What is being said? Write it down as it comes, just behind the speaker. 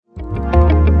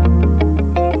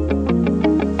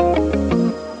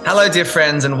Hello, dear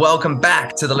friends, and welcome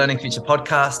back to the Learning Future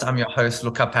podcast. I'm your host,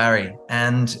 Luca Parry,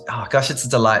 and it's a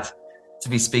delight to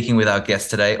be speaking with our guest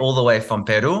today, all the way from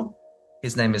Peru.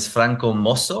 His name is Franco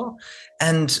Mosso,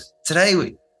 and today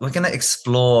we're going to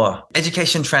explore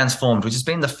Education Transformed, which has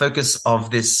been the focus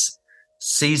of this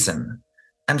season.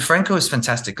 And Franco is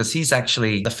fantastic because he's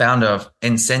actually the founder of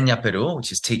Enseña Perú,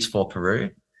 which is Teach for Peru.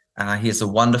 He has a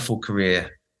wonderful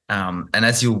career, and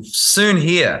as you'll soon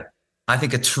hear, I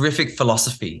think a terrific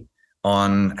philosophy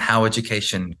on how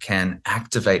education can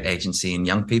activate agency in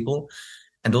young people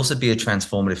and also be a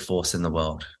transformative force in the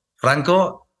world.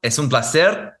 Franco, es un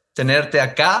placer tenerte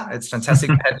acá. It's fantastic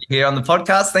to have you here on the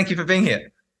podcast. Thank you for being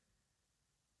here.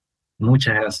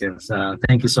 Muchas gracias.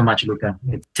 Thank you so much, Luca.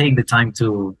 Take the time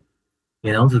to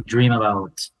dream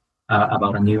about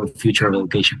a new future of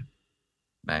education.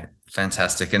 Mate,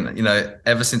 fantastic. And,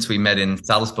 ever since we met in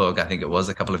Salzburg, I think it was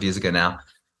a couple of years ago now,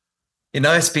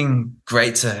 it's been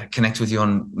great to connect with you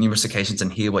on numerous occasions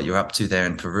and hear what you're up to there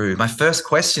in Peru. My first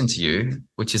question to you,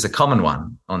 which is a common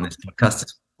one on this podcast,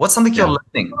 is what's something you're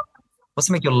learning? What's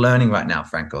something you're learning right now,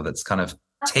 Franco, that's kind of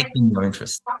taking your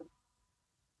interest?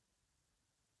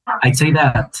 I'd say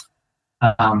that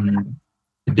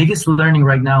the biggest learning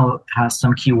right now has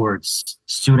some keywords: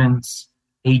 students,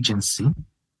 agency,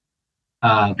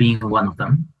 being one of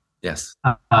them. Yes.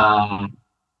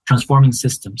 Transforming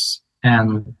systems.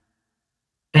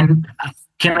 And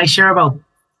can I share about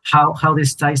how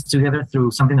this ties together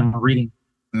through something I'm reading?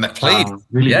 Please.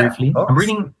 Really briefly.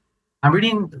 I'm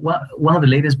reading one of the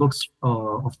latest books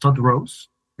of Todd Rose.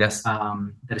 Yes.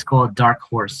 That is called Dark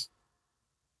Horse.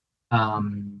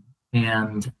 And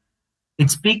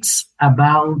it speaks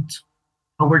about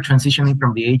how we're transitioning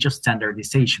from the age of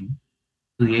standardization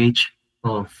to the age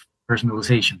of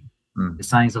personalization, the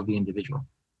science of the individual.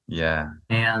 Yeah.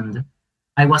 And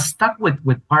I was stuck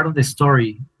with part of the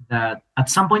story that at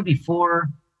some point before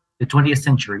the 20th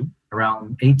century,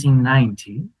 around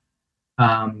 1890,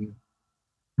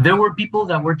 there were people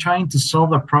that were trying to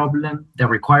solve a problem that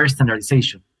requires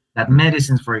standardization. That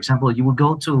medicines, for example, you would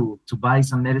go to buy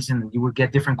some medicine and you would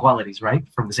get different qualities, right,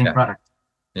 from the same product.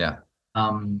 Yeah.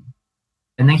 And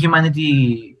then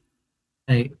humanity,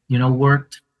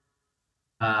 worked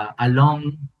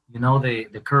along,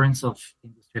 the currents of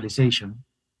industrialization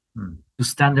to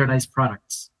standardize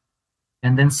products.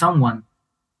 And then someone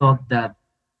thought that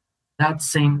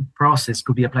same process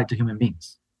could be applied to human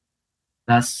beings.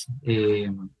 Thus,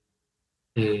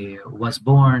 was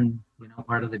born,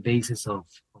 part of the basis of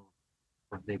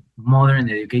the modern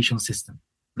education system,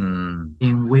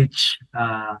 in which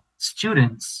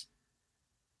students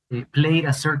played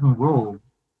a certain role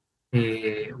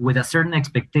with a certain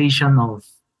expectation of,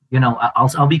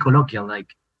 I'll be colloquial,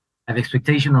 like an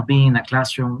expectation of being in a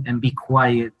classroom and be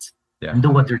quiet and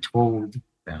do what they're told,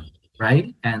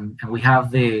 right? And we have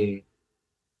that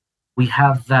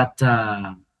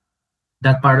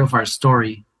part of our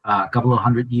story a couple of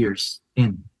 100 years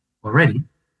in already.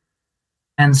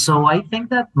 And so I think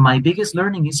that my biggest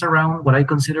learning is around what I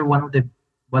consider one of the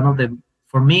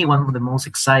most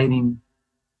exciting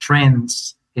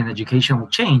trends in educational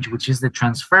change, which is the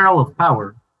transferal of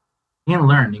power in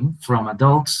learning from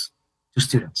adults to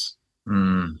students.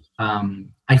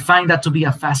 I find that to be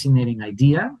a fascinating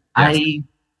idea. Yes. I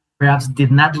perhaps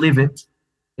did not live it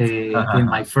in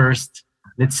my first,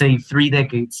 let's say, 3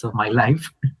 decades of my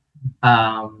life.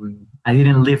 I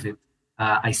didn't live it.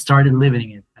 I started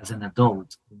living it as an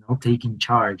adult, taking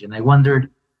charge. And I wondered,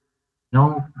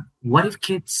 what if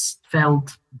kids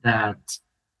felt that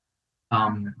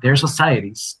their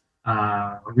societies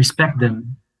respect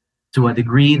them to a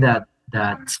degree that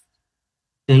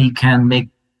they can make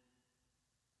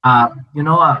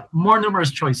more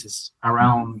numerous choices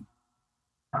around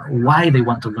why they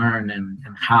want to learn and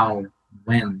how,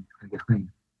 when, and with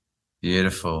whom.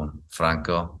 Beautiful,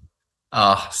 Franco.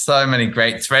 Oh, so many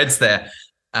great threads there.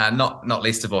 Not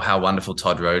least of all how wonderful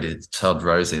Todd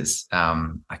Rose is.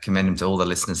 I commend him to all the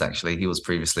listeners, actually. He was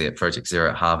previously at Project Zero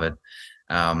at Harvard.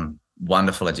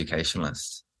 Wonderful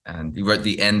educationalist. And he wrote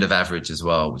The End of Average as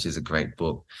well, which is a great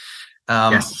book.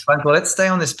 Yes. Franco, let's stay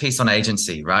on this piece on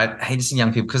agency, right? Agency in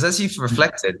young people, because as you've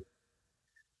reflected,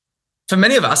 for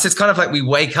many of us, it's kind of like we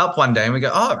wake up one day and we go,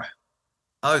 oh,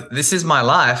 this is my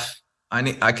life.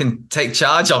 I can take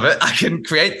charge of it. I can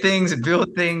create things and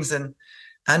build things. And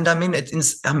I mean, it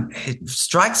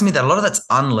strikes me that a lot of that's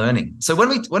unlearning. So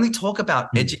when we talk about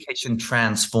education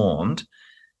transformed,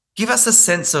 give us a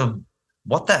sense of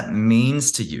what that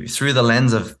means to you through the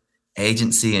lens of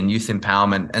agency and youth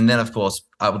empowerment. And then, of course,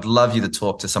 I would love you to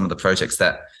talk to some of the projects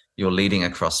that you're leading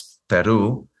across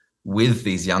Peru with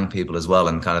these young people as well,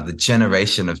 and kind of the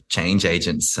generation of change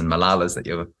agents and Malalas that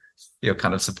you're you're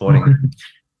kind of supporting.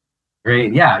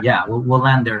 Great. Yeah. We'll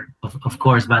land there, of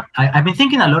course. But I've been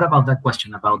thinking a lot about that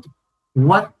question about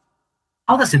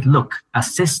how does it look, a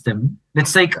system?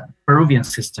 Let's take Peruvian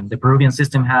system. The Peruvian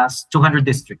system has 200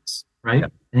 districts, right?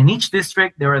 Yep. And in each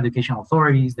district, there are educational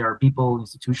authorities, there are people,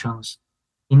 institutions.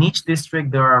 In each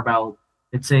district, there are about,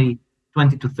 let's say,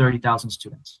 20 to 30,000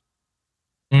 students.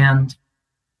 And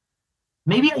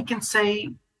maybe I can say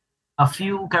a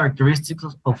few characteristics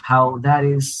of how that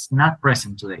is not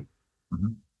present today,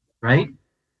 right?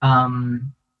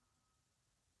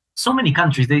 So many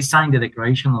countries, they signed the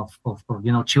Declaration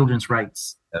of children's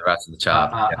rights. The rights of the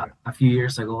child. A few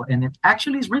years ago, and it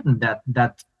actually is written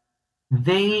that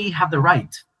they have the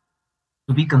right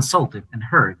to be consulted and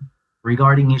heard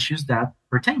regarding issues that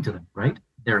pertain to them, right?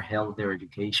 Their health, their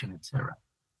education, etc.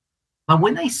 But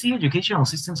when I see educational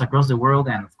systems across the world,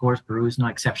 and of course Peru is no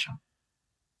exception,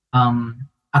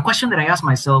 a question that I ask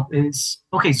myself is,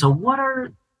 okay, so what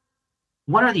are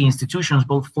the institutions,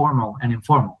 both formal and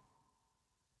informal,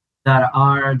 that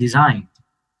are designed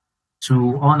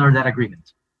to honor that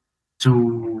agreement,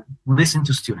 to listen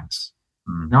to students?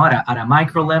 Now, at a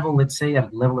micro level, let's say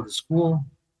at the level of the school,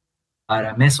 at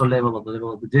a meso level, at the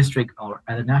level of the district, or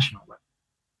at a national level.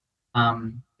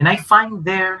 And I find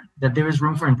that there is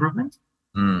room for improvement,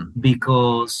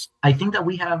 because I think that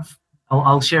we have,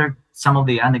 I'll share some of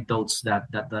the anecdotes that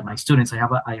my students,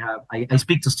 I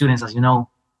speak to students, as you know,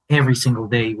 every single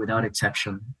day without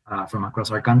exception, from across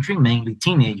our country, mainly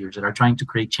teenagers that are trying to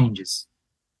create changes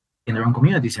in their own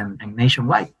communities and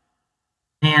nationwide.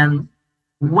 And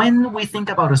when we think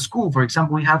about a school, for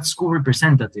example, we have school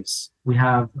representatives. We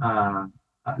have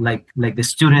like the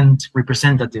student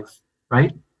representative,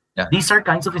 right? Yeah. These are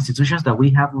kinds of institutions that we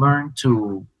have learned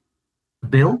to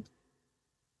build.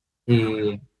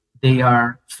 They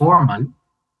are formal,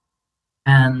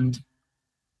 and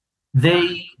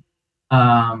they,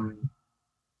 some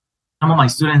of my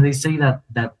students, they say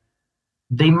that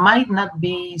they might not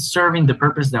be serving the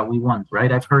purpose that we want,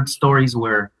 right? I've heard stories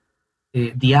where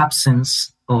the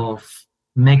absence of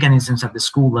mechanisms at the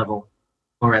school level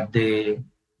or at the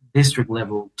district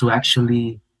level to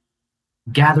actually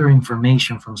gather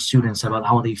information from students about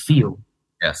how they feel,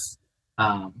 yes,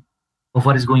 of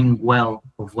what is going well,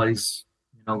 of what is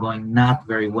going not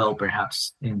very well,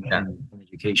 perhaps in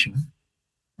education.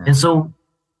 Yeah. And so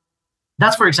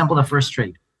that's, for example, the first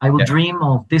trait. I would dream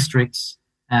of districts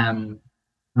and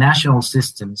national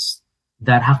systems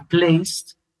that have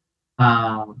placed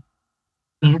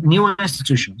new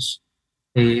institutions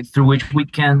through which we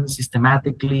can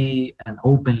systematically and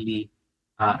openly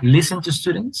listen to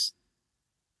students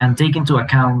and take into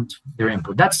account their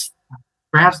input. That's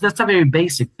a very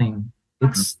basic thing.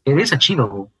 It is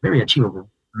achievable, very achievable.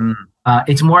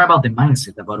 It's more about the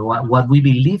mindset, about what we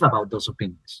believe about those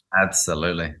opinions.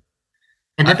 Absolutely.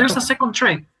 And then there's a second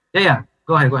trait. Yeah.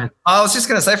 Go ahead. I was just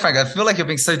going to say, Frank, I feel like you're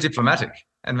being so diplomatic,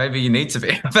 and maybe you need to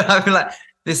be. But I feel like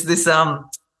this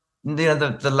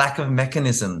the lack of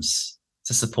mechanisms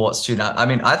to support students. I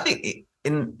mean, I think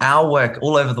in our work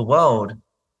all over the world,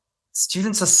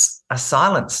 students are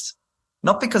silenced,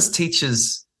 not because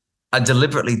teachers are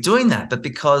deliberately doing that, but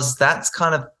because that's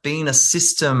kind of been a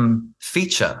system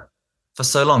feature for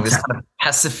so long. This kind of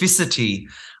pacificity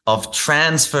of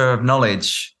transfer of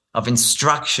knowledge, of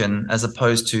instruction, as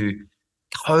opposed to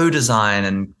co-design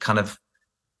and kind of,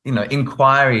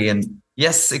 inquiry and,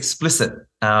 yes, explicit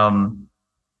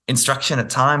instruction at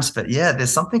times. But yeah,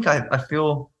 there's something I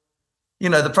feel,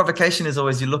 the provocation is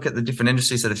always, you look at the different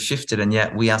industries that have shifted, and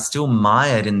yet we are still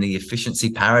mired in the efficiency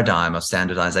paradigm of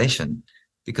standardization,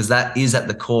 because that is at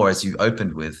the core, as you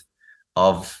opened with,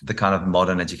 of the kind of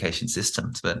modern education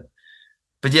systems. But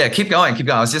yeah, keep going.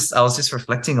 I was just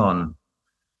reflecting on.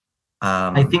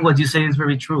 I think what you say is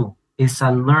very true. It's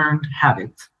a learned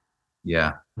habit.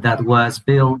 Yeah. That was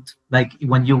built, like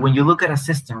when you look at a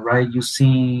system, right? You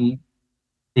see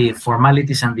the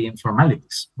formalities and the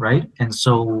informalities, right? And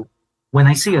so when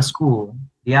I see a school,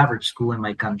 the average school in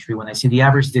my country, when I see the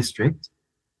average district,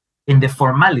 in the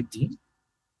formality,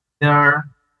 there are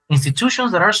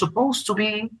institutions that are supposed to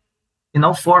be,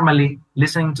 formally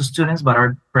listening to students, but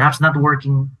are perhaps not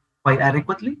working quite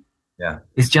adequately. Yeah.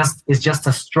 It's just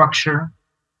a structure,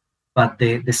 but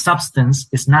the substance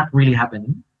is not really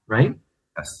happening, right?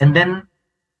 Yes. And then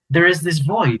there is this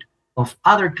void of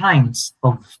other kinds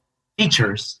of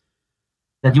features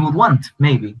that you would want,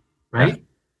 maybe, right?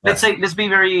 Yes. Let's be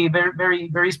very, very, very,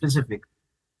 very specific,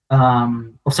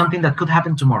 of something that could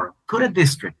happen tomorrow. Could a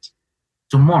district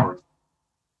tomorrow,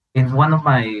 in one of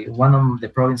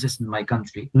the provinces in my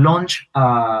country, launch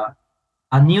a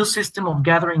new system of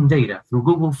gathering data through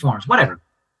Google Forms, whatever?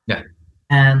 Yeah.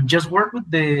 and just work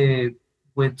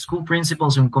with school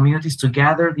principals and communities to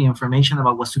gather the information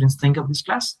about what students think of this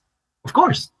class? Of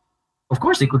course,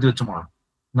 they could do it tomorrow.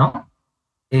 No,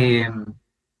 and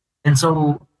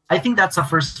so I think that's a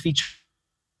first feature.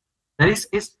 That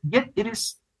it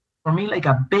is for me like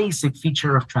a basic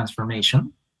feature of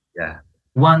transformation. Yeah.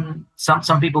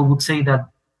 Some people would say that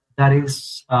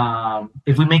is,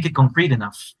 if we make it concrete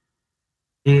enough,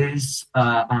 is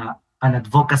an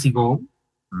advocacy goal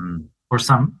for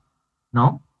some,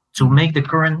 no, to make the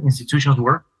current institutions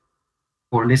work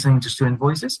for listening to student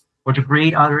voices, or to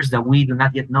create others that we do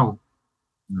not yet know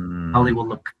how they will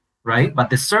look, right? But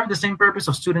they serve the same purpose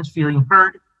of students feeling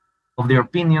heard, of their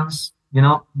opinions. You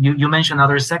know, you mentioned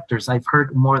other sectors. I've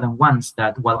heard more than once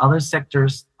that while other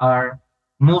sectors are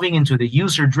moving into the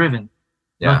user-driven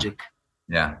logic,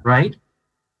 right?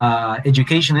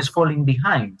 Education is falling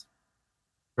behind,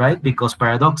 right? Because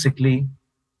paradoxically,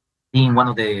 being one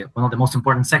of the most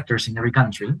important sectors in every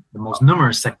country, the most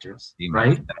numerous sectors,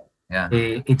 right?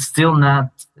 It's still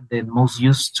not the most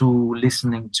used to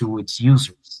listening to its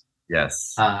users.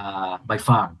 Yes. By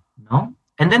far, no?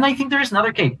 And then I think there is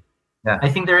another cape. Yeah. I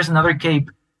think there is another cape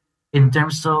in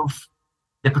terms of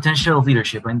the potential of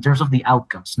leadership, in terms of the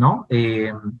outcomes, no?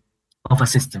 Of a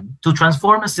system. To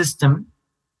transform a system,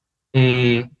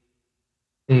 one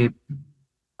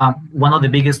of the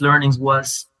biggest learnings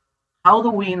was, how do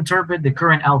we interpret the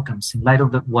current outcomes in light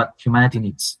of what humanity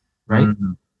needs, right?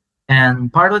 Mm-hmm.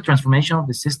 And part of the transformation of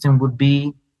the system would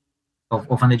be,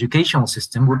 of an educational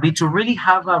system, would be to really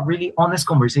have a really honest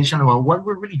conversation about what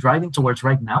we're really driving towards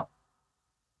right now.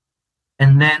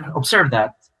 And then observe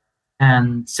that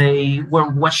and say,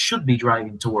 well, what should be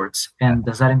driving towards? And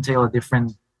does that entail a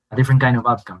different kind of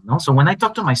outcome? No. So when I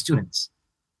talk to my students,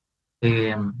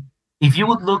 if you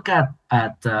would look at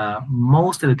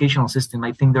most educational system,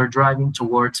 I think they're driving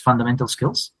towards fundamental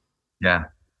skills. Yeah.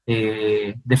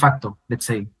 De facto, let's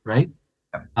say, right?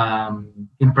 Yeah.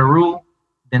 In Peru,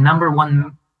 the number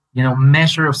one,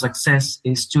 measure of success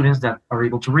is students that are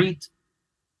able to read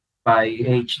by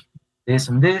age this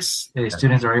and this.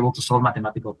 Students are able to solve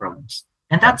mathematical problems,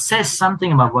 and that says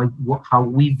something about how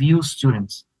we view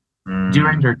students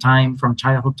during their time from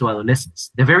childhood to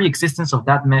adolescence. The very existence of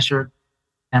that measure.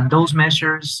 And those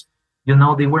measures, they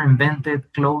were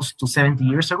invented close to 70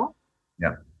 years ago.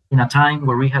 Yeah. In a time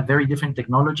where we had very different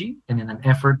technology, and in an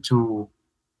effort to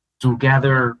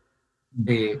gather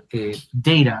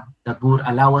data that would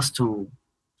allow us to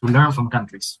learn from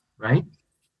countries, right?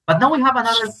 But now we have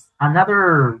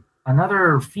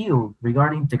another field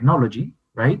regarding technology,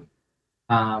 right?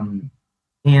 And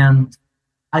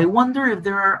I wonder if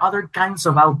there are other kinds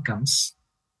of outcomes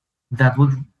that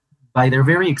would, by their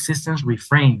very existence,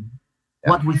 reframe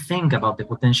what we think about the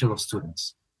potential of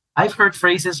students. I've heard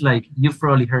phrases like, you've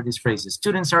probably heard these phrases,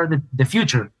 students are the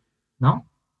future, no?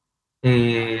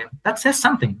 That says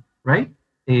something, right?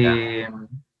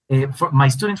 For my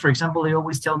students, for example, they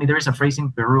always tell me, there is a phrase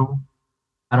in Peru,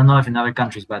 I don't know if in other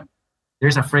countries, but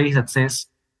there's a phrase that says,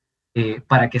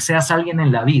 para que seas alguien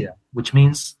en la vida, which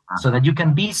means so that you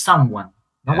can be someone.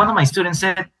 Now, one of my students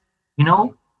said,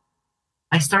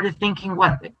 I started thinking,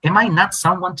 what, am I not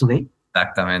someone today?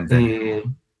 Exactamente.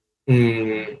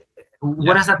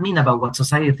 What does that mean about what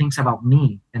society thinks about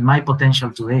me and my potential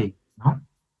today? No?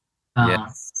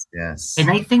 Yes.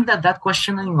 And I think that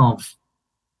questioning of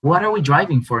what are we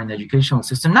driving for in the educational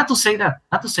system, not to say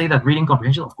that reading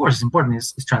comprehension, of course, is important,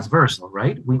 it's transversal,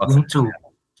 right? We need to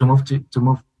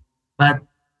move. But,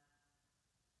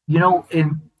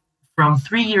 from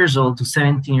 3 years old to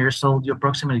 17 years old, you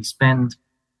approximately spend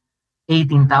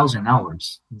 18,000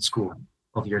 hours in school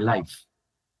of your life.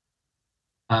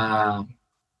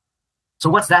 So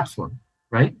what's that for,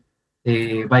 right?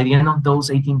 By the end of those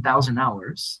 18,000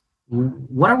 hours,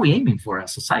 what are we aiming for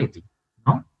as society?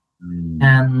 No?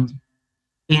 And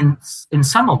in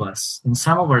some of our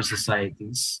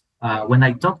societies, when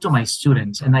I talk to my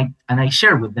students and I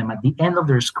share with them at the end of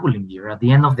their schooling year, at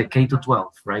the end of the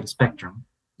K-12, right, spectrum,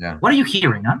 what are you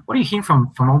hearing? Huh? What are you hearing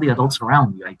from all the adults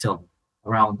around you? I tell them.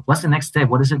 Around what's the next step,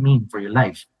 what does it mean for your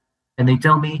life? And they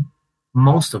tell me,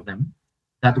 most of them,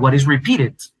 that what is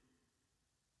repeated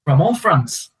from all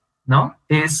fronts,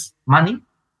 is money.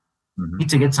 You need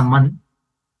to get some money.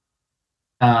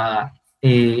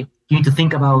 You need to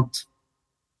think about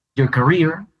your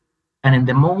career, and in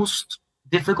the most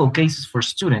difficult cases for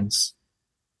students,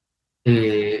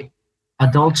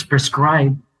 adults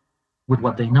prescribe with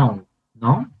what they know,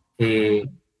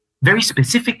 very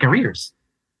specific careers.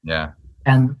 Yeah.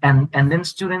 And then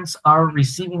students are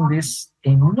receiving this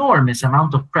enormous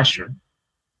amount of pressure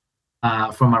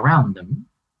from around them,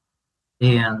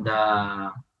 and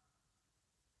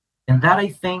And that, I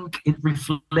think, it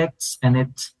reflects, and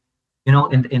it, you know,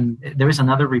 and there is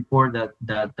another report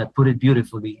that put it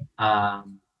beautifully,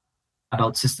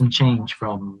 about system change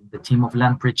from the team of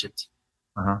Land Pritchett,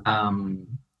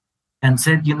 and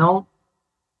said, you know,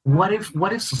 what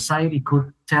if society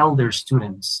could tell their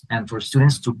students, and for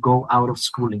students to go out of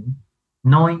schooling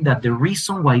knowing that the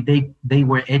reason why they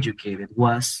were educated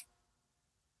was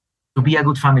to be a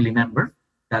good family member,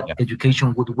 that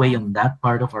education would weigh on that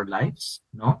part of our lives,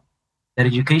 no? That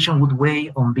education would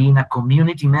weigh on being a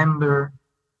community member,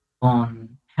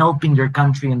 on helping your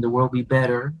country and the world be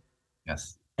better.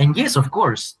 Yes. And yes, of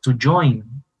course, to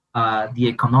join the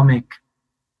economic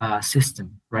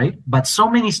system, right? But so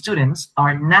many students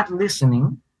are not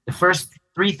listening. The first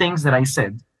three things that I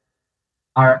said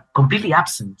are completely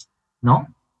absent, no?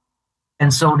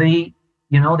 And so they,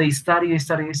 you know, they study.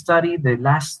 The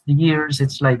last years,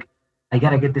 it's like, I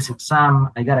gotta get this exam,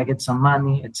 I gotta get some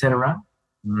money, etc.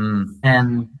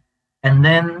 And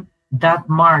then that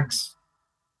marks,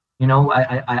 you know,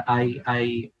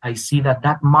 I see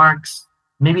that marks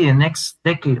maybe the next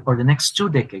decade or the next 2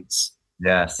 decades.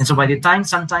 Yes. And so by the time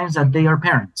sometimes that they are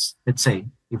parents, let's say,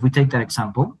 if we take that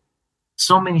example,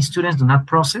 so many students do not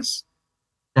process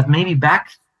that maybe back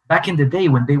in the day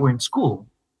when they were in school,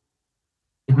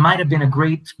 it might have been a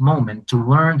great moment to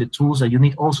learn the tools that you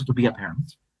need also to be a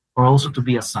parent, or also to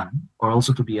be a son, or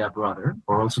also to be a brother,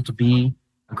 or also to be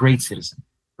a great citizen,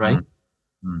 right?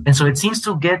 And so it seems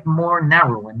to get more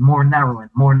narrow and more narrow and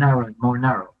more narrow and more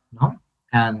narrow, no?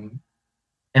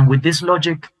 And with this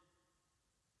logic,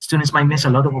 students might miss a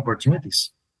lot of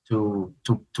opportunities to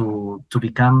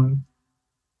become,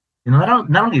 you know,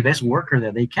 not only the best worker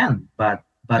that they can, but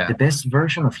the best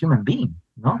version of human being,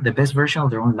 no? The best version of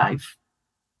their own life,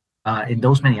 in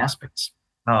those many aspects.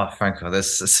 Oh, Franco,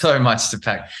 there's so much to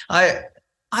pack. I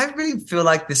really feel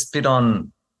like this bit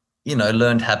on, you know,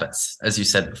 learned habits, as you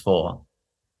said before.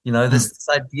 You know, this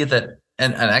idea that,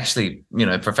 and actually, you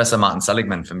know, Professor Martin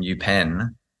Seligman from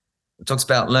UPenn talks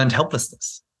about learned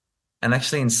helplessness. And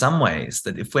actually, in some ways,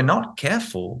 that if we're not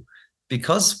careful,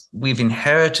 because we've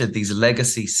inherited these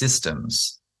legacy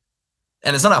systems,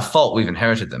 and it's not our fault we've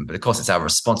inherited them, but of course, it's our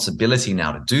responsibility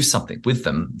now to do something with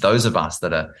them, those of us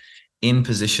that are in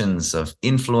positions of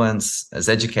influence as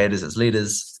educators, as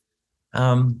leaders.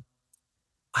 I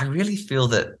really feel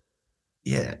that,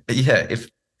 if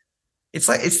it's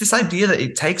this idea that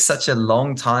it takes such a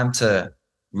long time to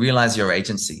realize your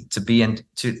agency, to be in,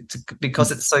 to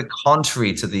because it's so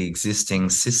contrary to the existing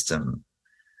system,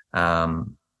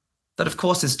 that of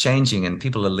course is changing, and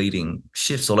people are leading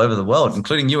shifts all over the world,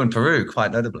 including you in Peru,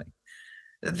 quite notably.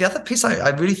 The other piece I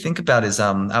really think about is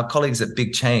our colleagues at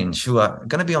Big Change, who are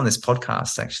going to be on this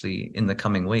podcast actually in the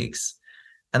coming weeks.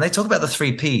 And they talk about the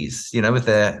 3 Ps, you know, with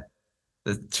the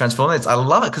transformers. I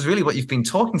love it because really what you've been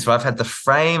talking through, I've had the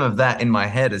frame of that in my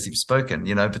head as you've spoken,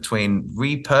 you know, between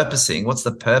repurposing, what's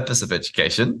the purpose of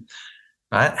education,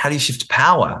 right? How do you shift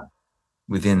power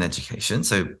within education?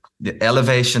 So the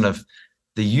elevation of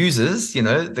the users, you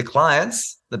know, the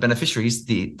clients, the beneficiaries,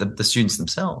 the students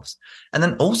themselves. And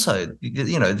then also,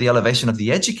 you know, the elevation of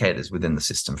the educators within the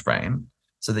system frame,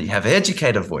 so that you have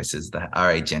educator voices that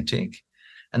are agentic.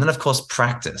 And then, of course,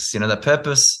 practice, you know, the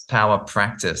purpose, power,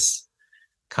 practice,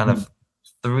 kind of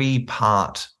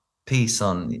 3-part piece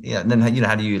on, and then, you know,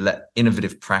 how do you let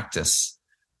innovative practice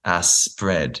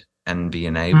spread and be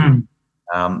enabled?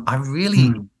 I'm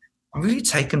really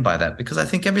taken by that, because I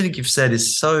think everything you've said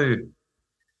is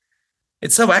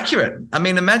it's so accurate. I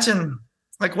mean, imagine,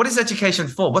 like, what is education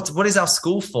for? What is our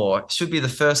school for? It should be the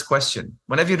first question.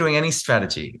 Whenever you're doing any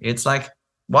strategy, it's like,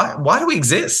 why do we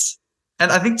exist?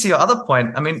 And I think to your other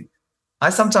point, I mean, I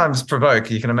sometimes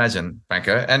provoke, you can imagine,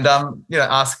 Franco, and you know,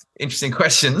 ask interesting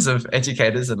questions of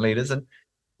educators and leaders. And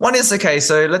one is, okay,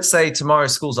 so let's say tomorrow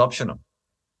school's optional.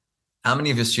 How many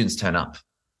of your students turn up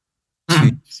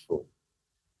to school?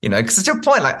 You know, because it's your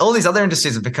point, like all these other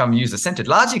industries have become user-centered,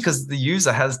 largely because the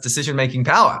user has decision-making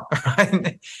power,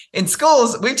 right? In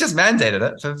schools, we've just mandated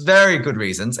it for very good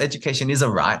reasons. Education is a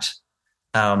right.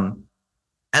 And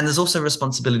there's also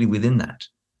responsibility within that,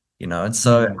 you know, and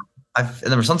so and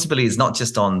the responsibility is not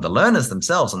just on the learners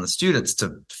themselves, on the students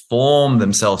to form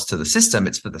themselves to the system.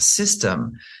 It's for the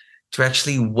system to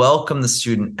actually welcome the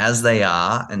student as they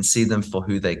are and see them for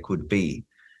who they could be.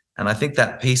 And I think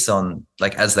that piece on,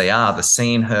 like, as they are, the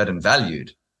seen, heard, and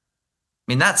valued. I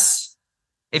mean, that's,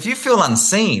 if you feel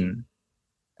unseen,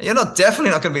 you're definitely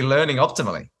not going to be learning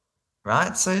optimally,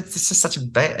 right? So it's just such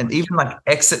a and even like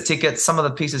exit tickets, some of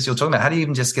the pieces you're talking about, how do you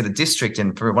even just get a district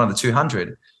in for one of the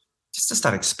 200? Just to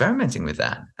start experimenting with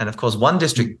that. And of course, one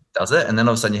district does it, and then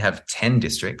all of a sudden you have 10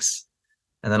 districts.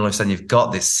 And then all of a sudden you've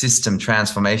got this system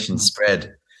transformation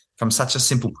spread from such a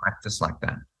simple practice like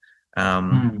that.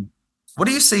 What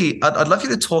do you see? I'd love you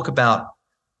to talk about,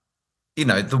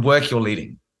 the work you're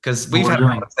leading, because we've had a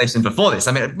conversation before this.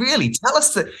 I mean, really tell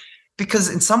us that, because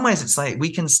in some ways it's like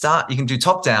you can do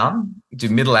top down, do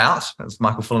middle out, as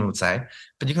Michael Fullan would say,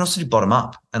 but you can also do bottom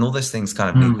up, and all those things kind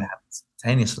of need to happen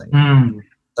simultaneously.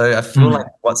 So I feel like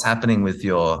what's happening with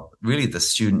the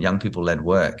student, young people led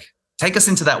work. Take us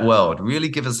into that world. Really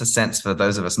give us a sense, for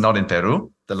those of us not in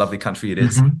Peru, the lovely country it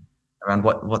is, around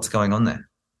what's going on there.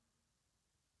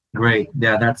 Great.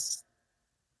 Yeah, that's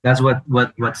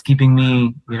what's keeping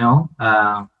me,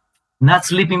 not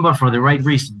sleeping, but for the right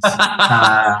reasons.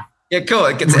 Yeah, cool.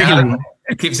 It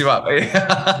keeps you up.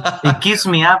 It keeps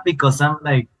me up because I'm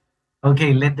like,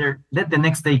 okay, let the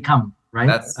next day come, right?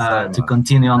 That's to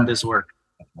continue on this work.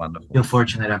 Wonderful. Feel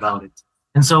fortunate about it.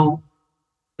 And so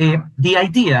the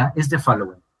idea is the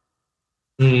following.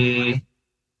 Being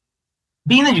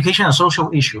education a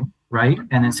social issue, right?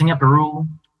 And Enseña Peru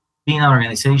being an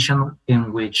organization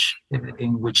in which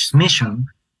mission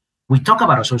we talk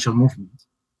about a social movement,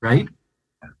 right?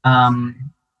 I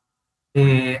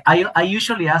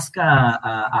usually ask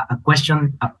a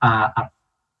question, a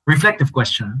reflective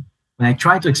question, when I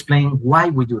try to explain why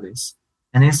we do this,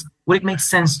 and is, would it make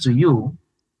sense to you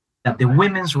that the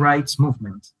women's rights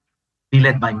movement be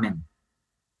led by men,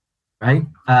 right?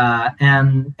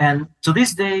 And to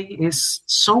this day is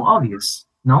so obvious.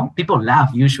 No, people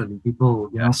laugh usually.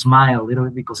 People, smile a little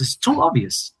bit because it's too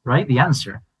obvious, right? The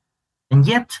answer, and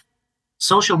yet,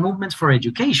 social movements for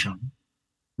education,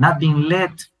 not being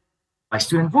led by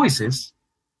student voices,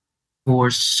 for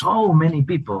so many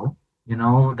people,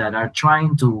 that are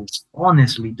trying to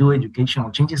honestly do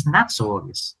educational change, is not so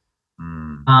obvious.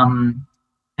 And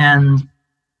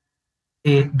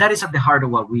that is at the heart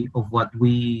of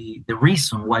the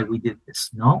reason why we did this.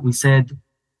 No, we said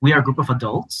we are a group of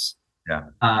adults.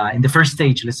 In the first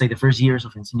stage, let's say the first years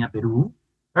of Enseña Peru,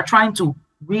 are trying to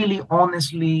really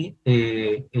honestly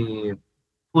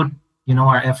put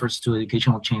our efforts to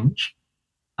educational change.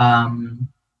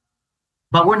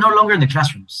 But we're no longer in the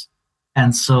classrooms,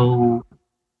 and so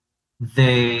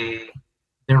the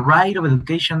right of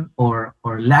education or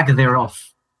lack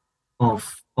thereof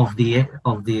of the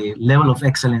level of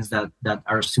excellence that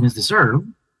our students deserve,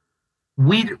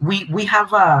 we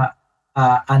have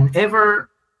an ever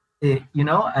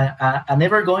an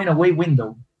ever going away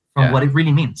window from what it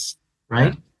really means,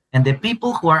 right? And the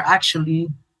people who are actually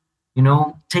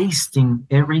tasting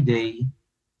every day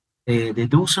the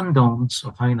do's and don'ts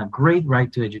of having a great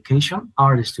right to education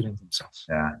are the students themselves.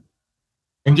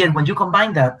 And yet, when you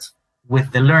combine that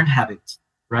with the learned habit,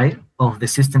 right, of the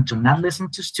system to not listen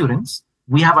to students,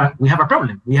 we have a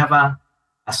problem. We have a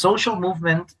social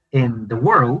movement in the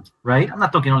world, right? I'm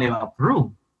not talking only about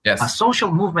Peru. A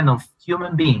social movement of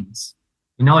human beings.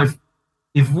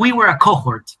 If we were a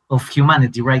cohort of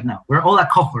humanity right now, we're all a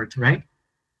cohort, right?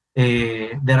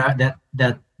 That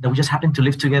we just happen to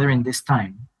live together in this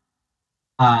time.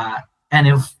 And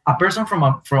if a person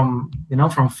from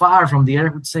far from the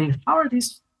earth would say, how are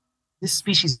this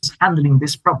species handling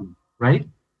this problem, right?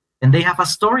 And they have a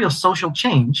story of social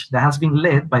change that has been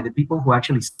led by the people who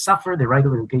actually suffer the right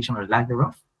of education or lack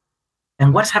thereof.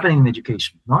 And what's happening in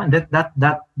education, no? And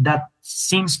that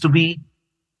seems to be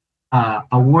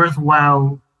a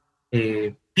worthwhile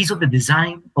piece of the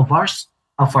design of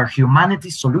our humanity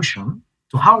solution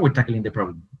to how we're tackling the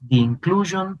problem.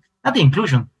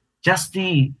 Just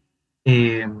the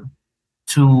to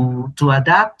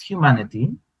adapt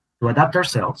humanity, to adapt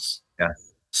ourselves,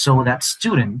 so that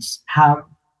students have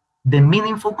the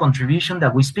meaningful contribution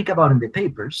that we speak about in the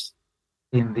papers,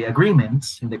 in the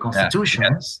agreements, in the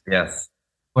constitutions,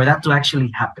 for that to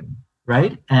actually happen,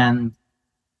 right? And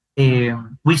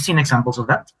we've seen examples of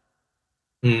that.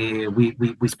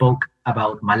 We spoke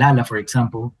about Malala, for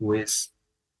example, who is,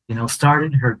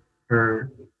 started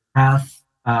her path,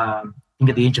 I think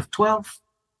at the age of 12,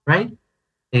 right?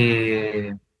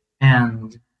 And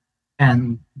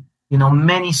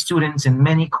many students in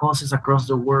many causes across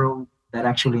the world that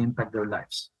actually impact their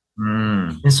lives.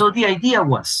 And so the idea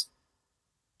was,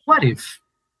 what if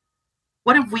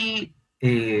we,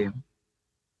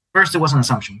 first there was an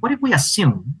assumption, what if we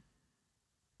assume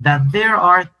that there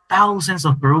are thousands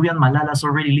of Peruvian Malalas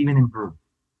already living in Peru,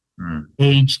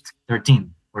 aged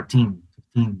 13, 14,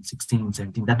 15, 16,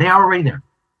 17, that they are already there.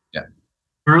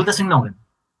 Peru doesn't know them,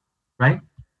 right?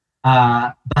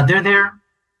 But they're there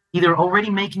either already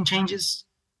making changes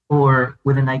or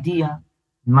with an idea,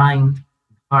 mind,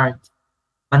 heart,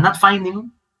 but not finding,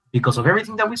 because of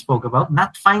everything that we spoke about,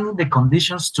 not finding the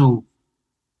conditions to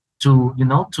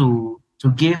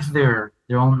give their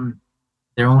their own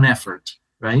effort,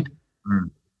 right?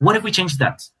 What if we change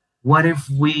that? What if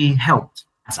we helped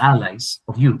as allies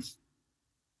of youth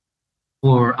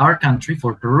for our country,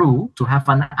 for Peru, to have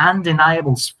an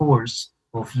undeniable force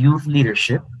of youth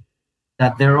leadership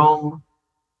that they're all,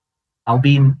 I'll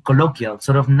be colloquial,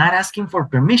 sort of not asking for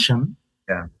permission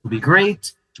to be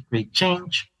great, to create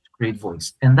change, to create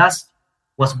voice. And that's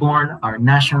was born our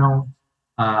national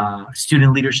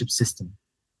student leadership system.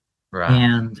 Right.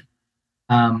 And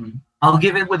I'll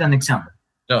give it with an example.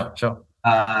 Sure.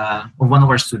 Of one of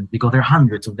our students, because there are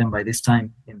hundreds of them by this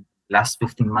time in the last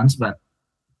 15 months, but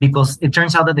because it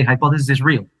turns out that the hypothesis is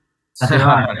real, that there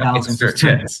are thousands of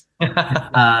students.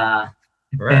 Right.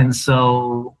 And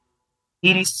so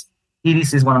Iris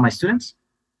is one of my students.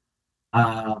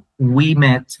 We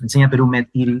met, Enseña Perú met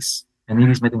Iris, and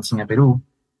Iris met Enseña Perú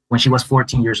when she was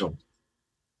 14 years old.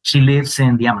 She lives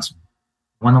in the Amazon,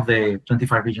 one of the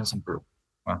 25 regions in Peru.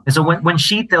 Wow. And so when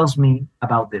she tells me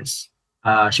about this,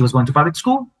 she was going to public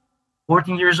school,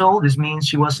 14 years old. This means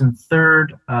she was in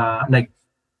third, what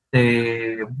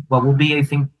will be, I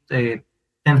think,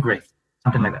 10th grade,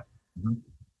 something like that.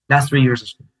 Last 3 years of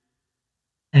school.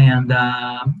 And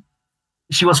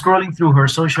she was scrolling through her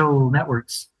social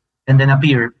networks, and then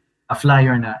appeared a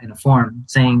flyer in a form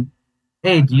saying,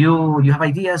 hey, do you have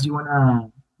ideas? You want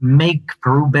to make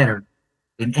Peru better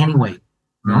in any way?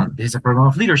 No, this is a program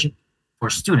of leadership for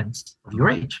students of your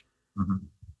age.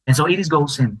 And so Iris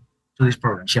goes into this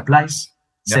program. She applies,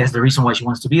 says the reason why she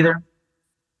wants to be there,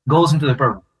 goes into the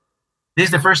program. This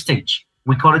is the first stage.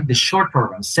 We call it the short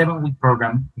program, 7-week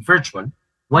program, virtual.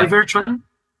 Why virtual?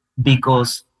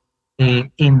 Because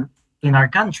in our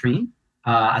country,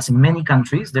 as in many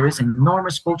countries, there is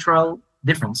enormous cultural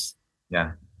difference. We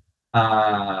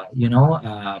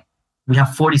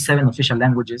have 47 official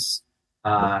languages,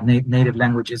 native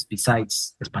languages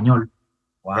besides Espanol.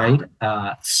 Wow. Right?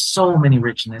 So many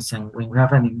richness, and we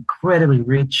have an incredibly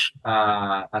rich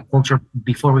culture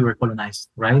before we were colonized,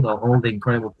 right? All the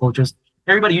incredible cultures.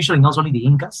 Everybody usually knows only the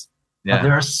Incas, but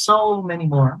there are so many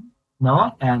more,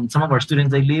 no? And some of our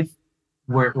students, they live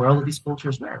where all of these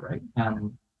cultures were, right?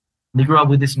 And they grew up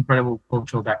with this incredible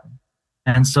cultural background.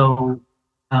 And so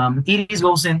Iris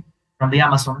goes in from the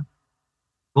Amazon,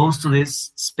 goes to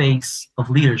this space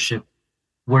of leadership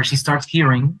where she starts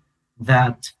hearing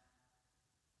that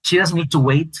she doesn't need to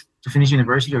wait to finish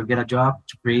university or get a job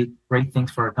to create great things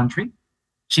for our country.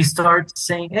 She starts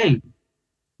saying, hey,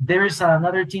 there is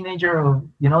another teenager,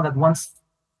 that wants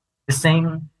the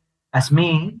same as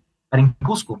me, but in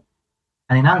Cusco,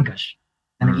 and in Ancash,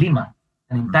 and in Lima,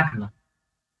 and in Tacna.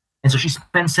 And so she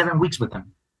spent 7 weeks with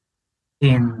them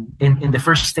in the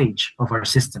first stage of our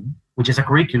system, which is a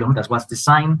curriculum that was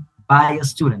designed by a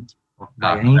student,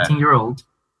 by an 18-year-old,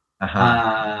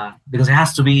 because it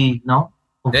has to be,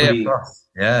 hopefully,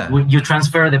 you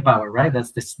transfer the power, right?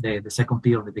 That's the second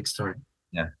P of the big story.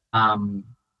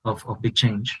 Of big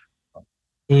change.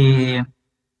 And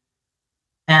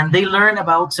they learn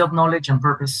about self-knowledge and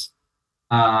purpose.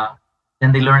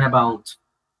 Then they learn about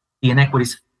the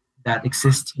inequities that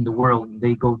exist in the world.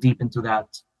 They go deep into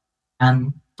that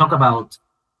and talk about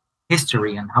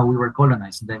history and how we were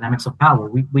colonized, the dynamics of power.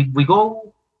 We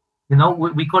go,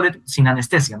 we call it sin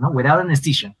anesthesia, without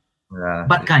anesthesia,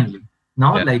 but kindly.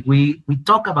 Like we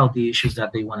talk about the issues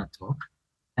that they want to talk.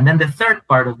 And then the third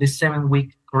part of this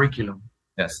 7-week curriculum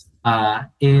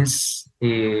is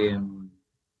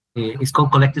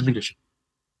called collective leadership.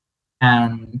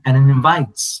 And it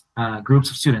invites groups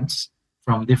of students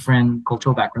from different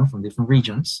cultural backgrounds, from different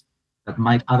regions that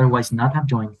might otherwise not have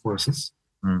joined forces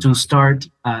to start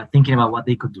thinking about what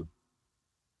they could do.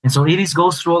 And so Iris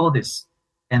goes through all of this.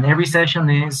 And every session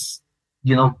is,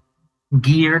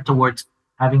 geared towards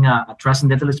having a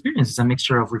transcendental experience. It's a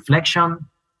mixture of reflection,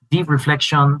 deep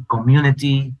reflection,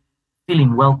 community,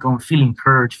 feeling welcome, feeling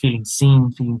heard, feeling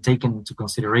seen, feeling taken into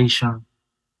consideration,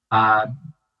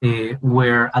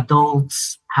 where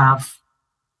adults have,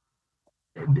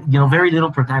 very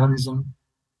little protagonism.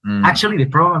 Actually, the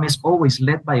program is always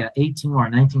led by an 18 or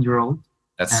 19-year-old.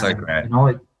 That's so great.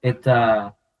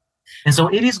 And so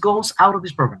Iris goes out of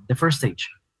this program, the first stage.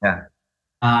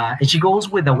 And she goes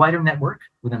with a wider network,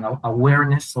 with an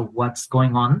awareness of what's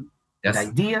going on, with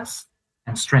ideas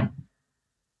and strength.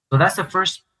 So that's the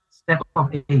first step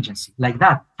of agency. Like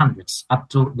that, hundreds, up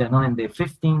to in the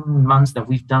 15 months that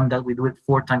we've done that, we do it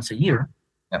 4 times a year.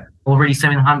 Already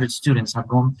 700 students have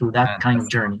gone through that kind of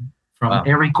journey from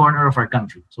every corner of our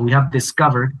country. So we have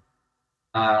discovered,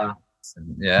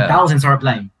 thousands are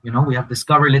applying. We have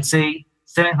discovered, let's say,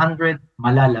 700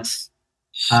 Malalas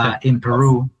in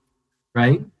Peru,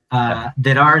 right?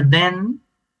 That are then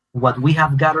what we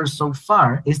have gathered so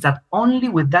far is that only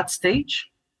with that stage,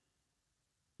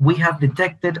 we have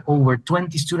detected over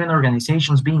 20 student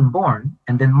organizations being born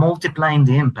and then multiplying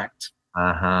the impact.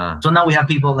 So now we have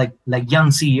people like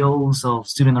young CEOs of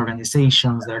student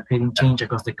organizations that are creating change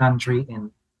across the country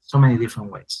in so many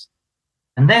different ways.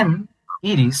 And then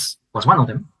Iris was one of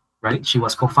them, right? She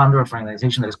was co-founder of an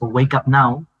organization that is called Wake Up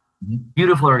Now.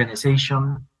 Beautiful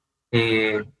organization.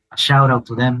 A shout out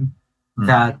to them.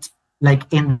 That like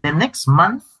in the next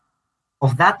month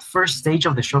of that first stage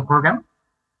of the short program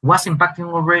was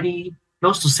impacting already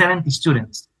close to 70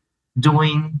 students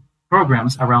doing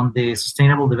programs around the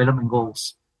Sustainable Development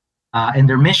Goals. And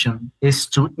their mission is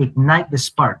to ignite the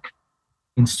spark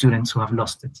in students who have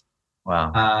lost it.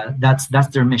 Wow. That's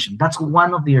their mission. That's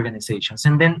one of the organizations.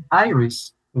 And then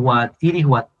Iris, what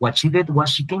she did was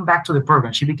she came back to the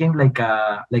program. She became like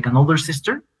an older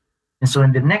sister. And so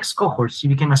in the next cohort, she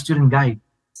became a student guide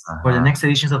for the next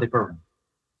editions of the program.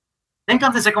 Then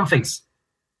comes the second phase.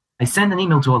 I send an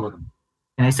email to all of them.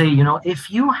 And I say, if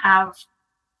you have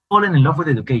fallen in love with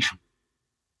education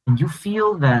and you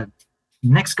feel that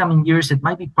next coming years, it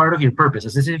might be part of your purpose,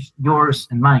 as if yours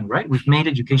and mine, right? We've made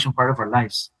education part of our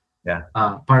lives,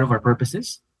 part of our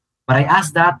purposes. But I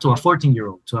asked that to a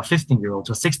 14-year-old, to a 15-year-old,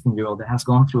 to a 16-year-old that has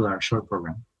gone through our short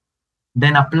program.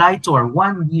 Then apply to our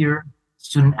 1-year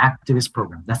student activist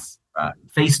program. That's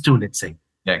phase 2, let's say.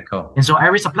 Yeah, cool. And so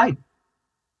Iris applied.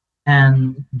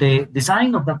 And the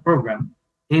design of that program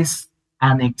is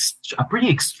a pretty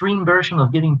extreme version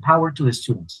of giving power to the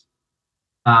students.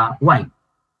 Why?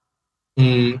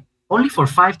 Only for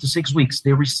 5 to 6 weeks,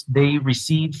 they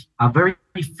receive a very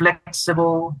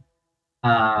flexible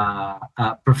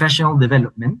professional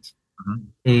development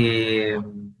where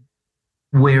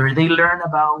they learn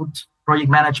about project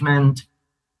management,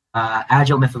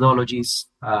 agile methodologies,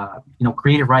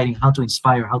 creative writing, how to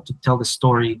inspire, how to tell the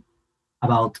story,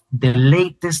 about the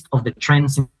latest of the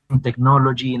trends in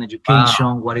technology and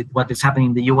education, what is happening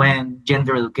in the UN,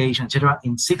 gender education, etc.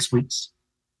 In 6 weeks,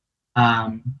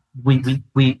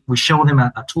 we show them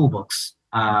a toolbox.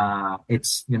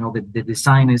 It's the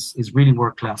design is really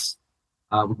world class.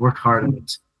 We work hard on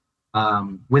it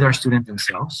with our students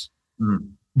themselves.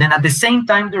 Then at the same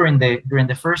time, during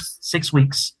the first 6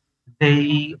 weeks,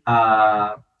 they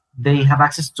have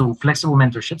access to flexible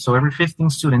mentorship. So every 15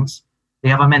 students, they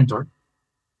have a mentor.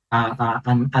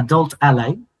 An adult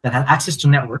ally that has access to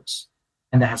networks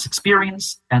and that has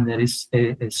experience and that is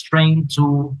trained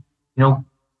to,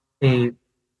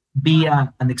 be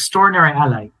an extraordinary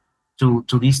ally to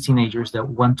these teenagers that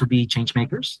want to be change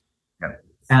makers.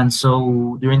 And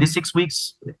so during these 6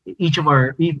 weeks, each of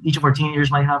our teenagers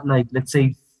might have let's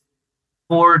say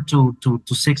 4 to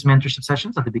 6 mentorship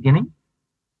sessions at the beginning,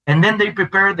 and then they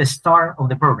prepare the star of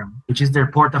the program, which is their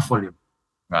portfolio.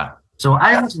 Right. So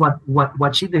Iris,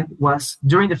 what she did was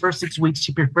during the first 6 weeks,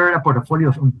 she prepared a portfolio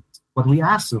of impact. What we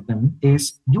asked of them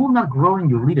is, you will not grow in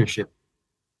your leadership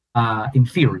in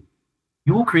theory.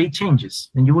 You will create changes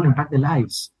and you will impact the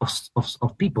lives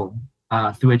of people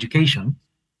through education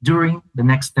during the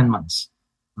next 10 months.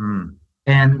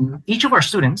 And each of our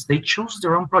students, they choose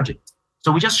their own project.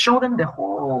 So we just show them the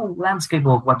whole landscape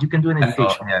of what you can do in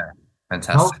education. Yeah,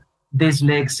 fantastic.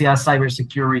 Dyslexia,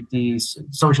 cybersecurity,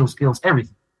 social skills,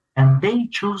 everything. And they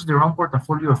choose their own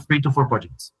portfolio of 3 to 4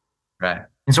 projects. Right.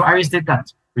 And so Iris did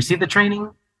that. Received the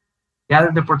training,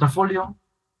 gathered the portfolio,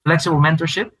 flexible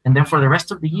mentorship, and then for the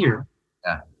rest of the year,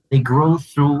 they grow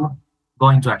through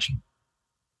going to action.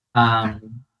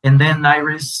 And then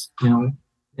Iris,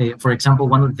 for example,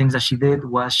 one of the things that she did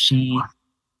was she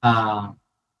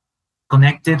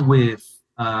connected with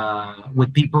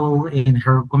people in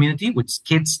her community, with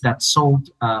kids that sold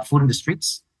food in the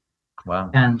streets.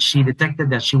 Wow. And she detected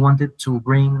that she wanted to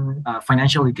bring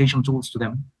financial education tools to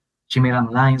them. She made an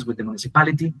alliance with the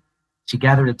municipality. She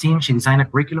gathered a team. She designed a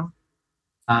curriculum.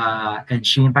 And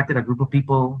she impacted a group of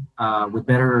people with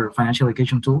better financial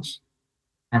education tools,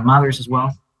 and mothers as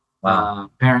well,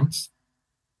 parents.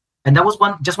 And that was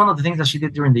just one of the things that she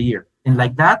did during the year. And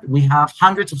like that, we have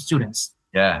hundreds of students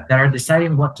that are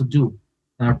deciding what to do.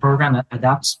 And our program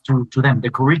adapts to them.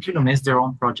 The curriculum is their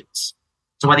own projects.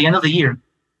 So at the end of the year,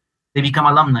 they become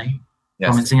alumni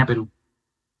from Enseña Peru.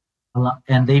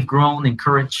 And they've grown,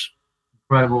 encouraged,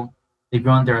 incredible. They've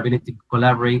grown their ability to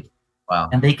collaborate. Wow.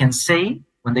 And they can say,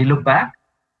 when they look back,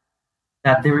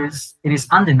 that it is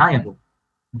undeniable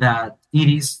that it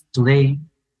is today,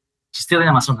 she's still in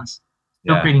Amazonas,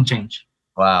 still creating change.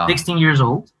 Wow. 16 years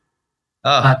old,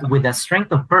 but with a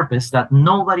strength of purpose that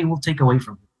nobody will take away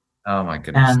from her. Oh my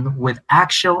goodness. And with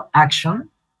actual action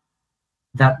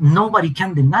that nobody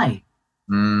can deny.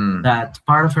 that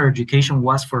part of her education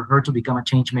was for her to become a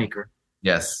change maker.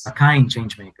 Yes. A kind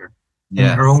change maker.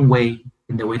 Yes. In her own way,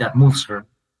 in the way that moves her.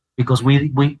 Because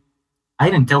I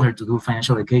didn't tell her to do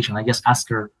financial education. I just asked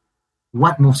her,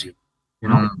 what moves you? You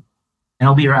know? And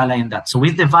I'll be your ally in that. So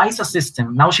we devised a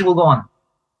system. Now she will go on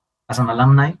as an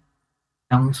alumni.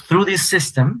 And through this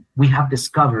system, we have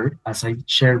discovered, as I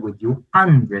shared with you,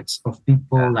 hundreds of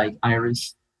people like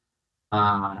Iris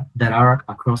that are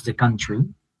across the country.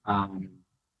 And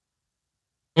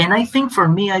I think for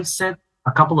me, I've said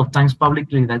a couple of times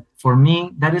publicly that for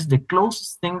me, that is the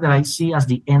closest thing that I see as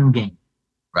the end game.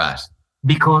 Right.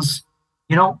 Because,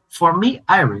 for me,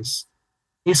 Iris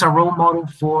is a role model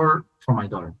for my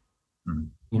daughter.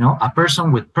 A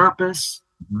person with purpose.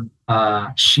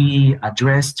 She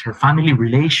addressed her family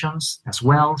relations as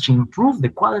well. She improved the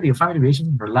quality of family relations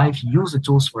in her life. She used the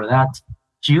tools for that.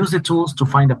 She used the tools to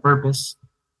find a purpose.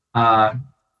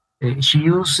 She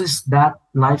uses that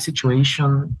life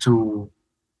situation to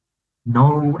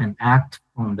know and act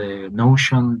on the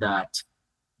notion that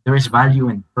there is value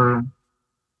in her,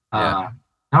 not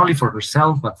only for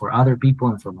herself, but for other people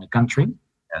and for my country.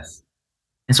 Yes.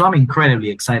 And so I'm incredibly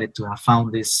excited to have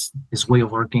found this way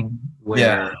of working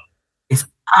where it's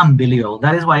unbelievable.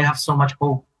 That is why I have so much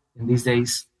hope in these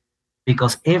days,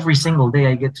 because every single day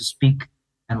I get to speak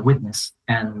and witness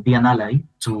and be an ally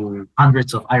to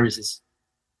hundreds of irises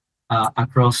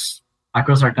across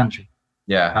our country.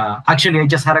 Yeah. Actually, I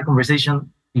just had a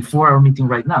conversation before our meeting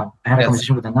right now. I had a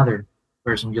conversation with another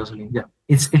person, Jocelyn. Yeah,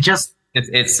 it's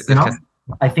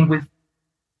I think with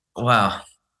wow.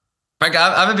 Frank,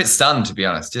 I'm a bit stunned, to be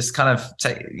honest. Just kind of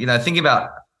thinking about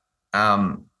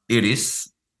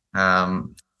Iris,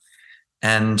 and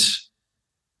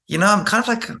I'm kind of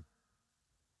like,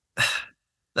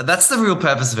 that's the real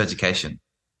purpose of education.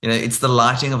 It's the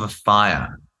lighting of a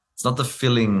fire. It's not the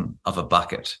filling of a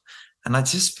bucket. And I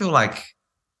just feel like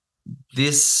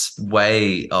this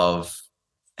way of,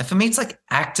 and for me, it's like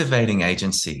activating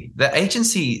agency. The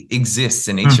agency exists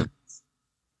in each of us,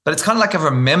 but it's kind of like a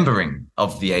remembering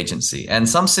of the agency. And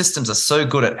some systems are so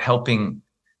good at helping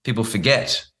people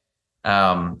forget.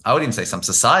 I would even say some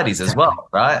societies as well,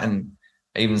 right? And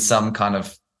even some kind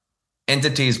of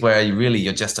entities where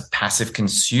you're just a passive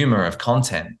consumer of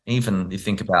content. Even you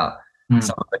think about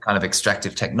some of the kind of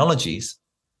extractive technologies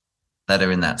that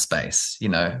are in that space,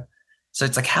 So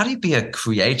it's like, how do you be a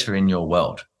creator in your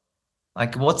world?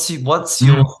 Like, what's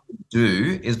your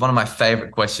do is one of my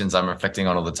favorite questions I'm reflecting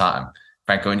on all the time,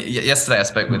 Franco. And yesterday I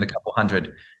spoke with a couple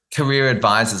hundred career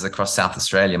advisors across South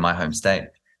Australia, my home state.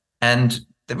 And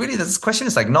this question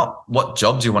is like, not what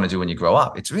job do you want to do when you grow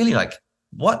up? It's really like,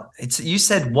 you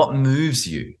said, what moves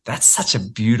you? That's such a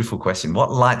beautiful question.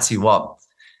 What lights you up?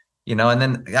 And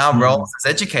then our role as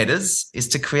educators is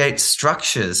to create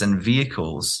structures and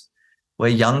vehicles where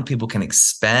young people can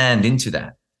expand into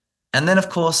that. And then, of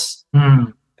course,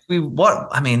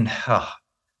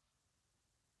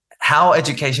 how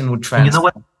education would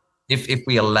transform if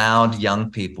we allowed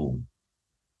young people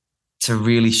to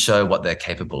really show what they're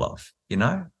capable of,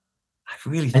 I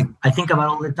really think. I think about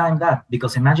all the time that,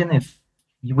 because imagine if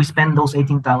we spend those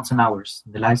 18,000 hours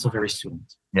in the lives of every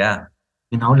student. Yeah.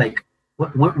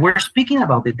 We're speaking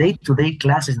about the day-to-day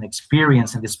classes and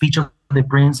experience and the speech of the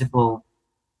principal.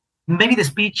 Maybe the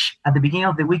speech at the beginning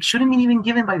of the week shouldn't be even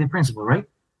given by the principal, right?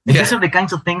 These are the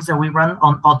kinds of things that we run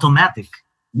on automatic,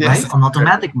 right? On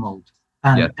automatic mode.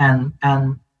 And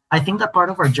I think that part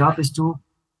of our job is to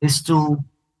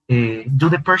do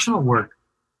the personal work,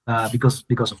 because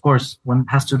of course one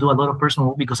has to do a lot of personal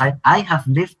work, because I have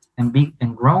lived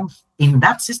and grown in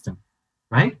that system,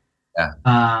 right? Yeah.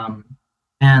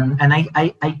 And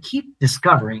I keep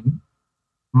discovering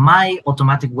my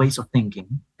automatic ways of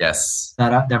thinking. Yes.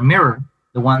 That mirror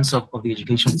the ones of the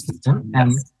education system,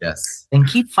 and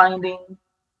keep finding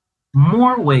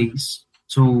more ways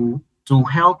to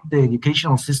help the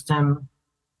educational system.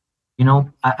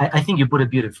 I think you put it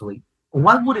beautifully.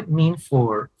 What would it mean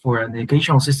for an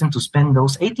educational system to spend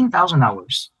those 18,000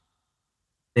 hours,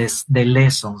 the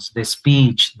lessons, the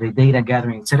speech, the data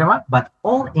gathering, etc., but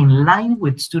all in line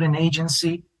with student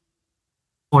agency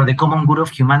for the common good of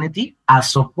humanity,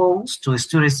 as opposed to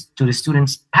the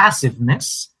students'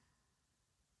 passiveness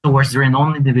towards their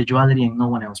own individuality and no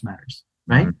one else matters,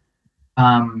 right?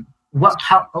 What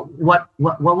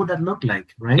would that look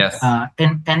like, right? Yes.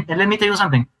 And let me tell you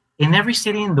something. In every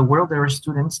city in the world, there are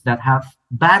students that have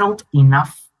battled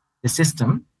enough the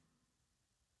system,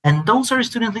 and those are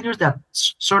student leaders that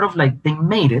sort of like they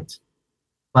made it,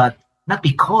 but not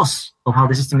because of how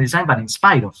the system is designed, but in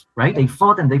spite of, right? They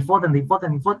fought and they fought and they fought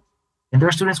and they fought. And there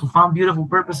are students who found beautiful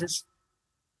purposes.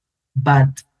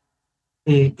 But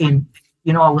in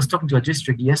I was talking to a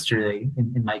district yesterday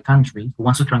in my country who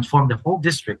wants to transform the whole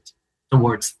district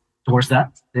towards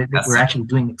that. We're actually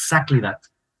doing exactly that.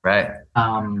 Right.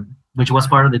 Which was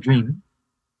part of the dream.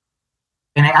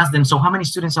 And I asked them, so how many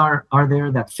students are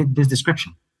there that fit this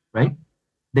description, right?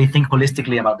 They think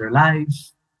holistically about their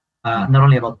lives, not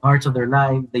only about parts of their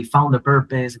life, they found a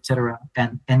purpose, etc.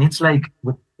 And it's like,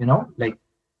 like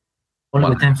only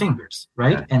with 10 fingers,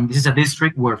 right? Yeah. And this is a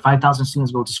district where 5,000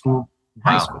 students go to school in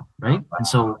high school, right? Wow. And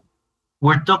so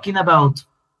we're talking about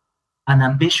an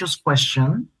ambitious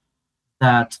question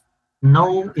that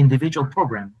no individual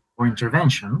program or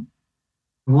intervention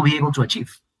will be able to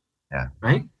achieve,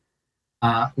 right?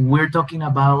 We're talking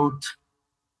about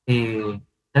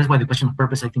that's why the question of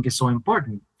purpose, I think, is so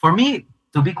important. For me,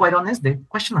 to be quite honest, the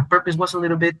question of purpose was a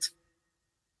little bit,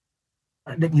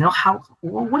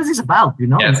 what is this about,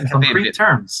 in concrete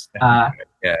terms?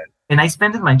 And I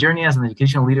spent my journey as an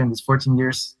educational leader in these 14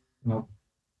 years,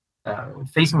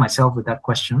 facing myself with that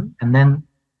question. And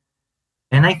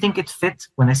I think it fit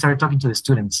when I started talking to the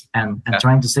students and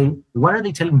trying to say, what are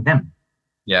they telling them?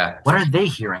 Yeah. What are they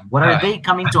hearing? What are they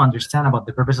coming to understand about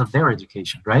the purpose of their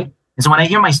education, right? And so when I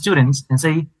hear my students and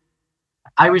say,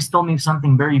 Iris told me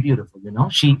something very beautiful,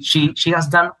 she has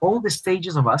done all the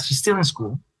stages of us. She's still in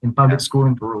school, in public school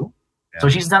in Peru. Yeah. So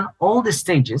she's done all the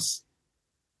stages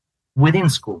within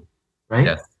school, right?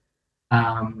 Yes.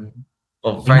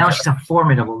 Well, Franco, now she's a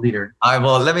formidable leader.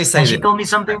 Let me say she told me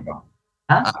something.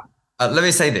 Let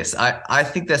me say this. I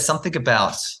think there's something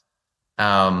about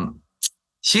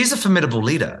she's a formidable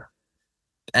leader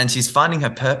and she's finding her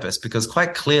purpose because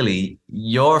quite clearly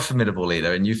you're a formidable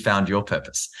leader and you found your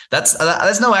purpose.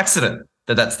 There's no accident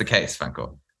that that's the case,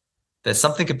 Franco. There's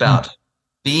something about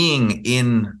being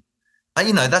in,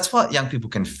 that's what young people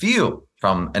can feel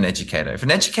from an educator. If an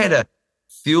educator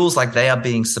feels like they are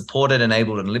being supported,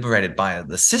 enabled, and liberated by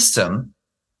the system,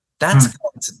 that's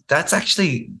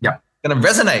actually going to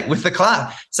resonate with the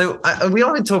class. So we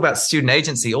often talk about student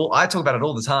agency. I talk about it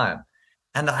all the time.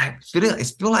 And I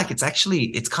feel like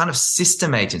it's kind of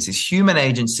system agency, it's human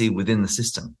agency within the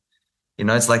system.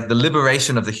 It's like the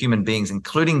liberation of the human beings,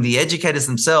 including the educators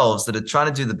themselves that are trying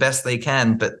to do the best they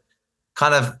can, but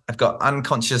kind of have got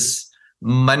unconscious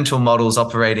mental models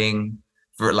operating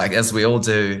for like, as we all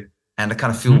do. And I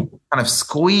kind of feel kind of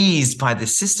squeezed by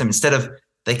this system instead of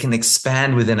they can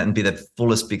expand within it and be their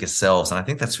fullest, biggest selves. And I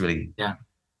think that's really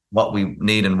what we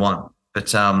need and want.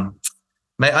 But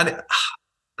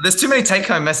there's too many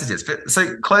take-home messages.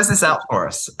 So close this out for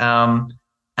us. And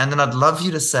then I'd love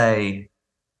you to say,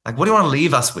 like, what do you want to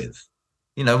leave us with?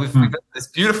 We've got this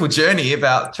beautiful journey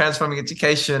about transforming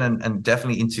education and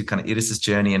definitely into kind of Iris's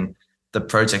journey and the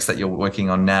projects that you're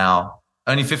working on now.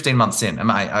 Only 15 months in.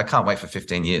 I can't wait for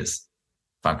 15 years,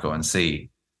 Franco, and see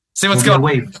what's going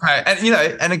on. Right.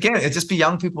 And, and again, it'd just be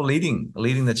young people leading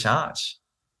the charge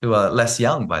who are less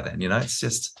young by then,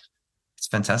 it's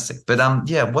fantastic. But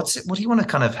what do you want to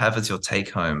kind of have as your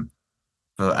take home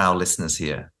for our listeners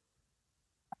here?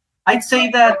 I'd say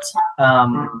that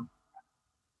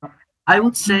I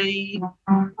would say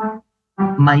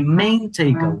my main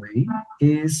takeaway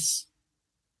is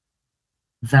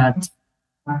that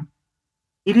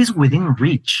it is within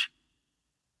reach.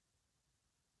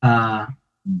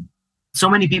 So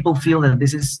many people feel that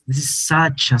this is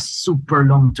such a super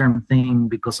long-term thing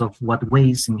because of what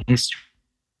ways in history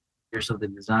of the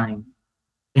design.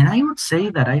 And I would say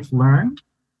that I've learned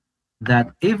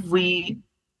that if we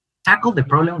tackle the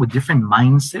problem with different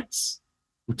mindsets,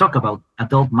 we talk about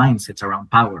adult mindsets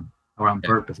around power, around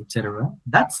purpose, etc.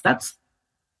 That's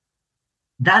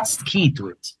key to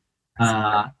it.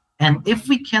 And if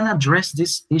we can address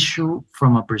this issue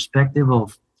from a perspective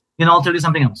of, I'll tell you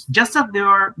something else. Just that there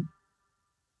are,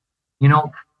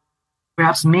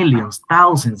 perhaps millions,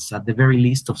 thousands at the very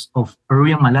least of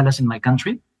Peruvian Malalas in my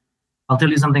country, I'll tell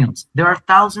you something else. There are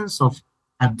thousands of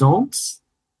adults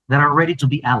that are ready to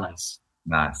be allies.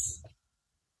 Nice.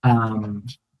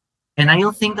 And I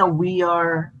don't think that we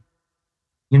are,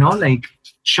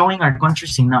 showing our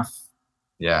countries enough.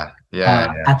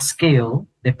 At scale,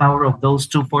 the power of those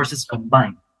two forces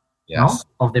combined. Yes.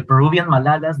 Of the Peruvian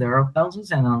Malalas, there are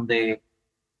thousands, and on the,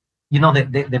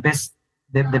 the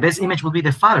best image would be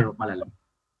the father of Malala.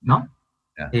 No.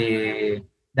 Yeah.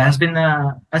 That has been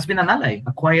an ally,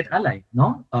 a quiet ally,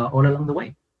 all along the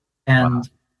way. And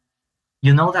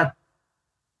that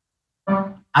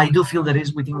I do feel that it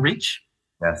is within reach.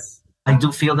 Yes. I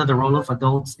do feel that the role of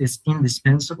adults is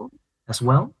indispensable as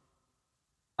well.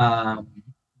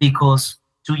 Because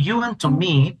to you and to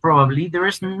me, probably, there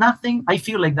is nothing, I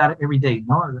feel like that every day,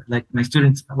 Like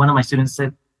one of my students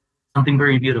said something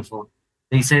very beautiful.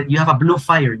 They said, you have a blue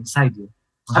fire inside you.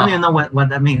 I don't even know what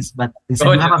that means, but they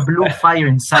said you have a blue fire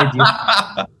inside you.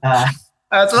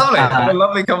 That's lovely. A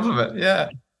lovely compliment. Yeah.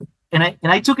 And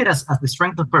I took it as the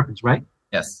strength of purpose, right?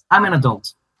 Yes. I'm an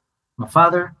adult. I'm a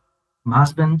father, I'm a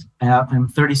husband, I'm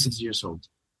 36 years old.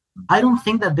 I don't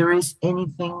think that there is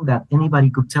anything that anybody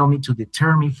could tell me to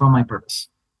deter me from my purpose.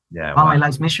 Yeah. On my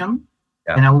life's mission,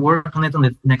 and I will work on it on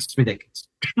the next 3 decades.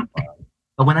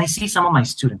 But when I see some of my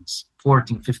students,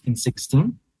 14, 15,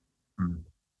 16,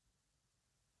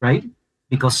 right?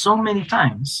 Because so many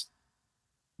times,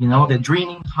 the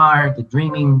dreaming heart, the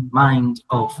dreaming mind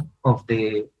of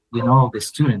the, the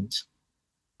student,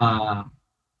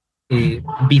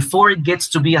 before it gets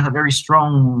to be a very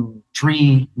strong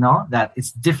tree, that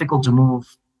it's difficult to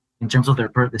move in terms of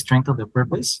the strength of their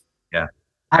purpose. Yeah.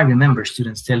 I remember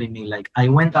students telling me, like, I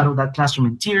went out of that classroom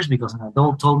in tears because an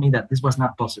adult told me that this was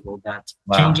not possible, that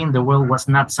changing the world was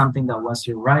not something that was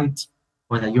your right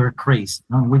or that you're crazy.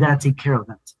 No, we got to take care of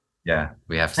that. Yeah,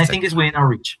 we have to. I think it's within our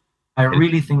reach. I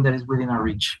really think that it's within our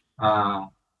reach.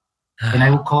 And I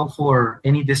will call for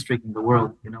any district in the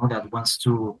world, that wants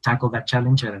to tackle that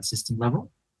challenge at a system level.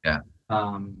 Yeah.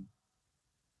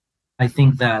 I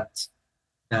think that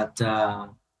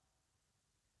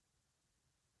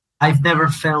I've never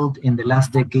felt in the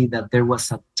last decade that there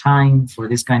was a time for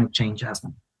this kind of change as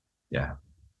now. Yeah.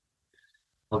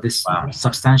 Of this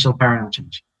substantial paradigm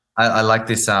change. I like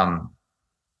this. I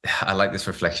like this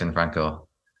reflection, Franco.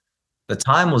 The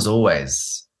time was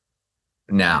always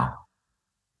now,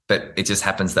 but it just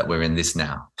happens that we're in this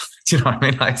now. Do you know what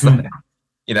I mean? Like,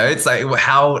 it's like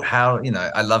how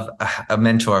I love a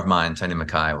mentor of mine, Tony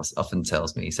Mackay, often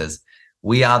tells me, he says,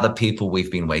 "We are the people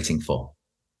we've been waiting for."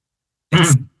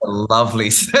 It's a lovely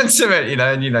sentiment,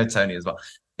 and Tony as well.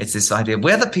 It's this idea,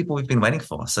 we're the people we've been waiting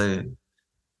for. So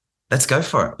let's go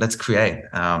for it. Let's create.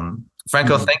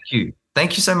 Franco, thank you.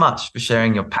 Thank you so much for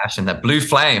sharing your passion, that blue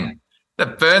flame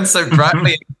that burns so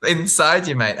brightly inside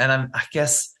you, mate. And I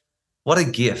guess what a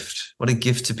gift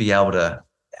to be able to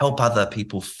help other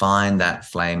people find that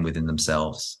flame within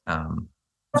themselves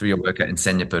through your work at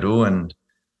Enseña Peru and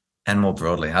more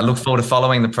broadly. I look forward to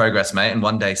following the progress, mate, and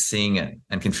one day seeing it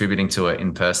and contributing to it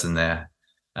in person there.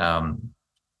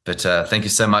 But thank you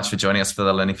so much for joining us for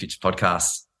the Learning Future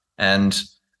podcast, and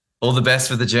all the best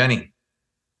for the journey.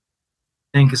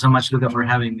 Thank you so much, Luca, for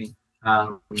having me.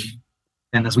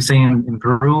 And as we say in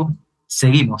Peru,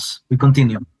 seguimos. We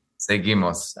continue.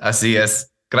 Seguimos. Así es.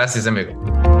 Gracias, amigo.